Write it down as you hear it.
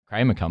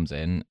Kramer comes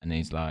in and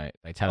he's like,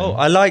 they tell him.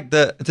 I like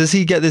that. Does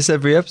he get this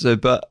every episode?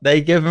 But they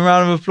give him a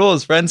round of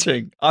applause for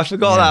entering. I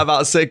forgot that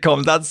about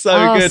sitcoms. That's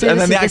so good. And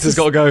then the actor's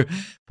got to go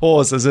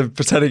pause as if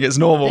pretending it's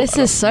normal. This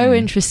is so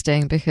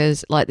interesting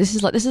because this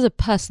is a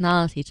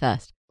personality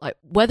test. Like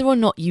whether or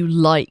not you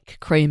like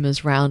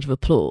Kramer's round of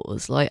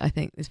applause, like I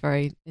think is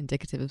very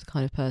indicative of the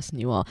kind of person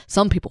you are.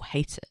 Some people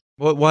hate it.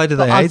 Why do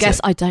they hate it? I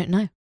guess I don't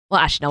know. Well,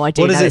 actually, no, I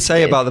do. What does it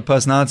say about the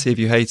personality if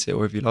you hate it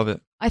or if you love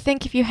it? I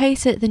think if you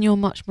hate it, then you're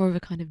much more of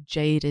a kind of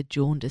jaded,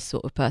 jaundiced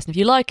sort of person. If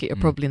you like it, you're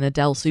probably an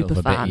Adele super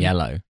fan. A bit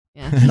yellow.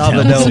 Yeah. Love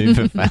Adele.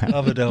 Super fan.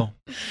 Love Adele.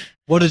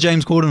 What do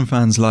James Corden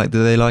fans like?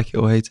 Do they like it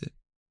or hate it?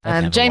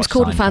 James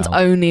Corden fans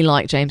only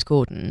like James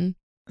Corden.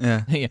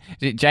 Yeah.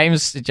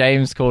 James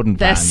Corden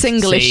They're fans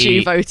single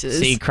issue voters.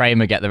 See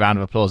Kramer get the round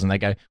of applause and they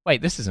go,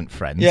 wait, this isn't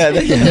Friends. Yeah,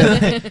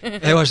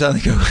 they watch that and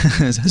they go,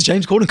 has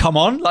James Corden come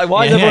on? Like,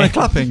 why is everyone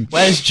clapping?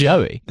 Where's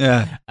Joey?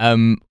 Yeah.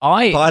 But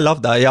I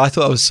love that. Yeah, I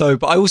thought it was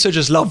but I also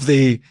just love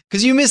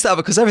because you miss that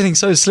because everything's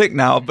so slick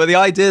now, but the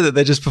idea that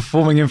they're just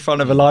performing in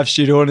front of a live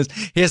studio audience,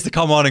 he has to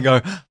come on and go,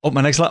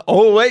 my next line,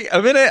 wait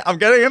a minute, I'm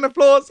getting an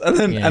applause. And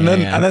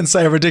then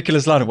say a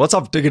ridiculous line, what's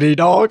up, diggity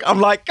dog? I'm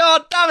like,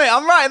 God damn it,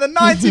 I'm right in the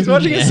 90s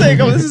watching a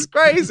sitcom. This is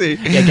crazy.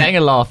 Yeah, getting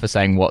a laugh for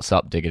saying "What's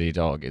up, diggity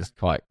dog" is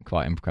quite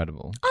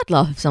incredible. I'd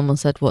laugh if someone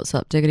said "What's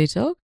up, diggity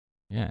dog."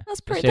 Yeah,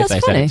 that's pretty. Especially That's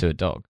if they funny. said it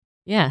to a dog.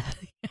 Yeah,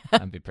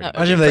 that'd be pretty.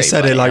 Imagine if they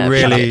said it like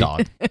really.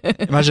 Shut up, dog.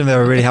 Imagine they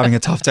were really having a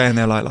tough day and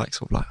they're like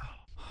sort of like,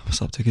 what's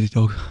up, diggity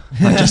dog?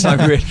 Like, just like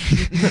really.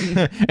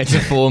 It's a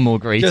formal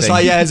greeting. Just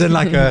like as in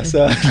like a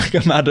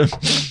madam.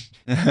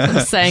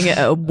 saying it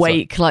at a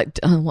wake, like,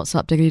 what's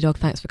up, diggity dog?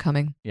 Thanks for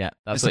coming. Yeah,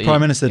 that's the Prime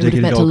Minister. It would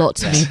have meant a lot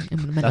to me.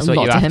 That's what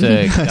you have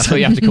to. That's what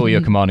you have to call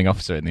your commanding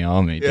officer in the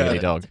army, diggity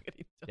dog.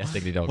 Yes,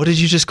 diggity dog. What did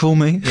you just call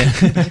me?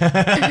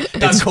 Yeah.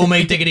 Don't call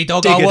me diggity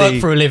dog. Diggity. I work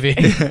for a living.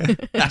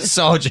 That's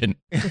sergeant.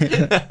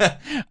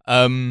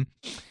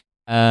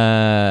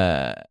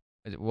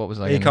 What was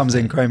I? He comes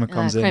in. Kramer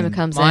comes in. Kramer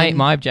comes in.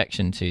 My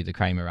objection to the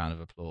Kramer round of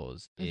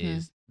applause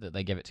is that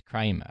they give it to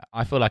Kramer.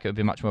 I feel like it would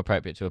be much more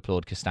appropriate to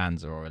applaud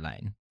Costanza or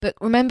Elaine. But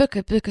remember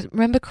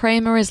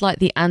Kramer is like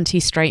the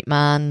anti-straight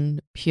man,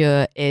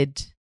 pure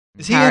id.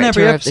 Is he in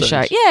every episode? Of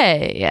the show?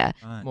 Yeah.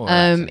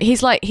 Right.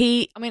 He's like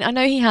I mean, I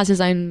know he has his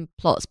own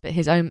plots, but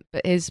his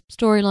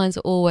storylines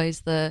are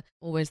always the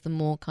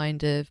more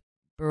kind of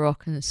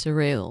baroque and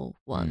surreal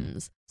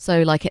ones.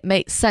 So like it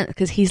makes sense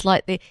because he's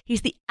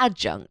the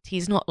adjunct.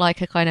 He's not like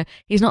the kind of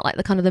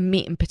the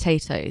meat and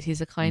potatoes.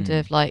 He's a kind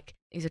of like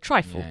he's a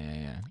trifle.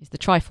 Yeah. He's the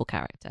trifle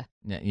character.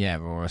 Yeah,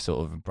 or a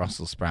sort of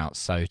Brussels sprout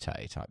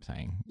saute type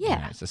thing. Yeah, you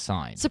know, it's a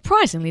side.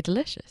 Surprisingly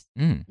delicious.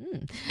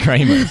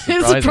 Kramer.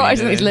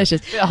 Surprisingly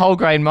delicious. Bit of whole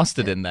grain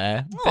mustard in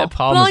there. Bit of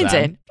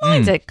parmesan.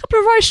 Blinding. Couple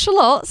of roast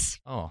shallots.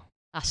 Oh,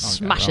 that's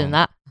smashing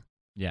that.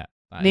 Yeah,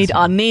 I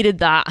needed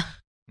that.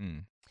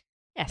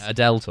 Yes.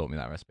 Adele taught me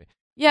that recipe.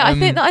 Yeah, I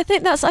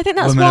think that's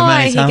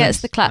why he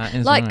gets the clap.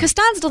 Like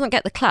Costanza doesn't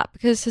get the clap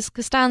because his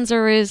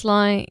Costanza is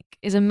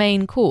a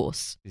main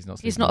course.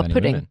 He's not a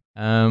pudding.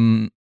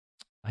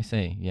 I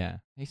see. Yeah,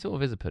 he sort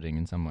of is a pudding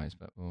in some ways,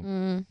 but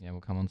we'll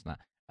come on to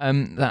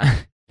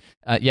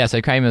that.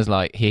 So Kramer's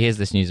like, he hears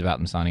this news about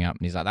them signing up,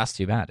 and he's like, "That's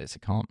too bad. It's a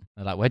con."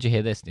 They're like, "Where'd you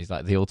hear this?" And he's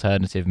like, "The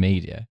alternative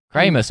media."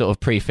 Kramer sort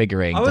of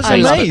prefiguring. I was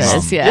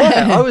amazed.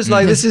 Yeah, I was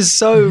like, "This is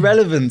so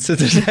relevant to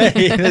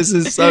today. This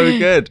is so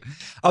good."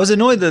 I was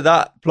annoyed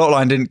that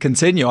plotline didn't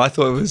continue. I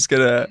thought it was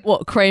gonna.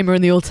 What, Kramer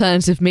and the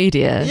alternative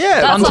media? Yeah,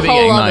 that's a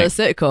whole other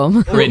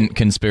sitcom. Print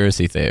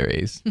conspiracy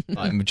theories,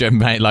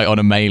 like on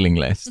a mailing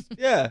list.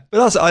 Yeah,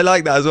 but I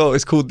like that as well.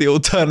 It's called the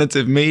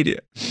alternative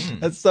media.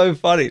 That's so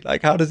funny.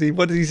 Like, what does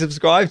he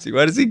subscribe to?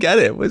 Where does he get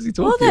it? What is he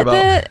talking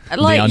about?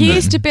 Like, you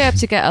used to be able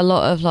to get a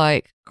lot of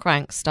like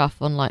crank stuff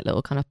on like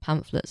little kind of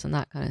pamphlets and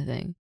that kind of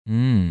thing.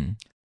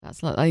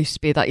 That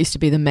used to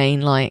be the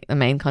main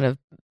kind of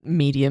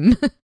medium.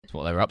 That's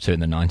what they were up to in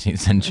the 19th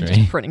century.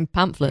 Just printing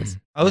pamphlets.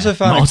 I also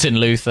found Martin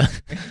Luther.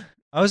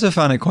 I also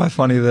found it quite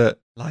funny that,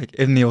 like,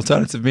 in the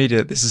alternative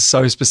media, this is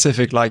so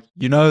specific. Like,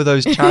 you know,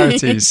 those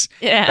charities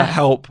that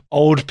help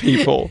old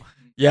people.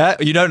 Yeah,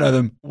 you don't know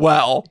them.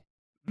 Well,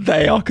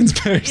 they are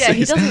conspiracies. Yeah,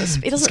 he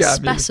doesn't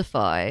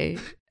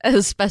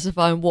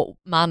specify in what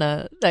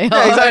manner they are.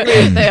 Yeah,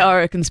 exactly. They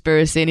are a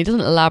conspiracy, and he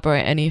doesn't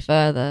elaborate any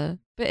further.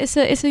 But it's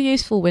a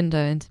useful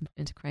window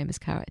into Kramer's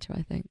character,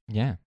 I think.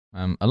 Yeah.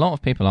 A lot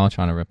of people are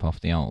trying to rip off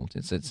the old.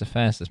 It's a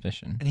fair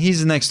suspicion. And he's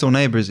the next door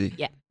neighbour, is he?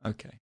 Yeah.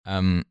 Okay.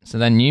 So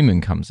then Newman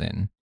comes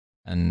in,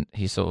 and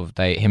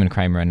him and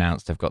Kramer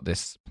announced they've got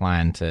this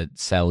plan to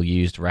sell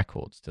used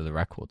records to the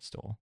record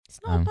store. It's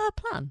not a bad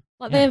plan.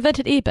 Like they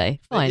invented eBay.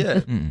 Fine. Yeah.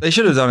 They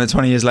should have done it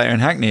 20 years later in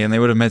Hackney, and they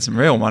would have made some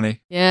real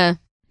money. Yeah.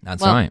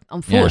 That's right.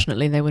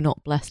 Unfortunately, they were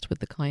not blessed with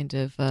the kind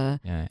of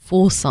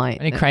foresight.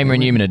 If Kramer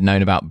and Newman had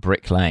known about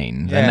Brick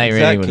Lane, then they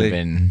really would have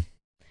been.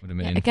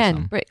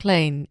 Again, Brick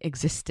Lane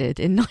existed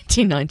in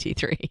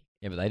 1993.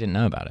 Yeah, but they didn't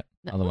know about it.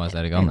 Otherwise,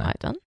 they'd have gone there. Might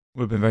have done.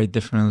 Would have been very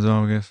different as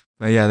well, I guess.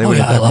 But yeah, they would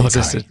have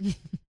existed.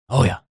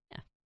 Oh yeah.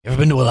 You ever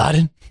been to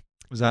Aladdin?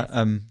 Was that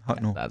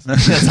Hucknall? That's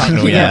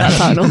Hucknall, yeah. That's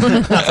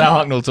Hucknall. That's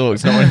how Hucknall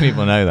talks. Not many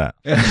people know that.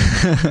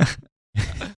 Yeah.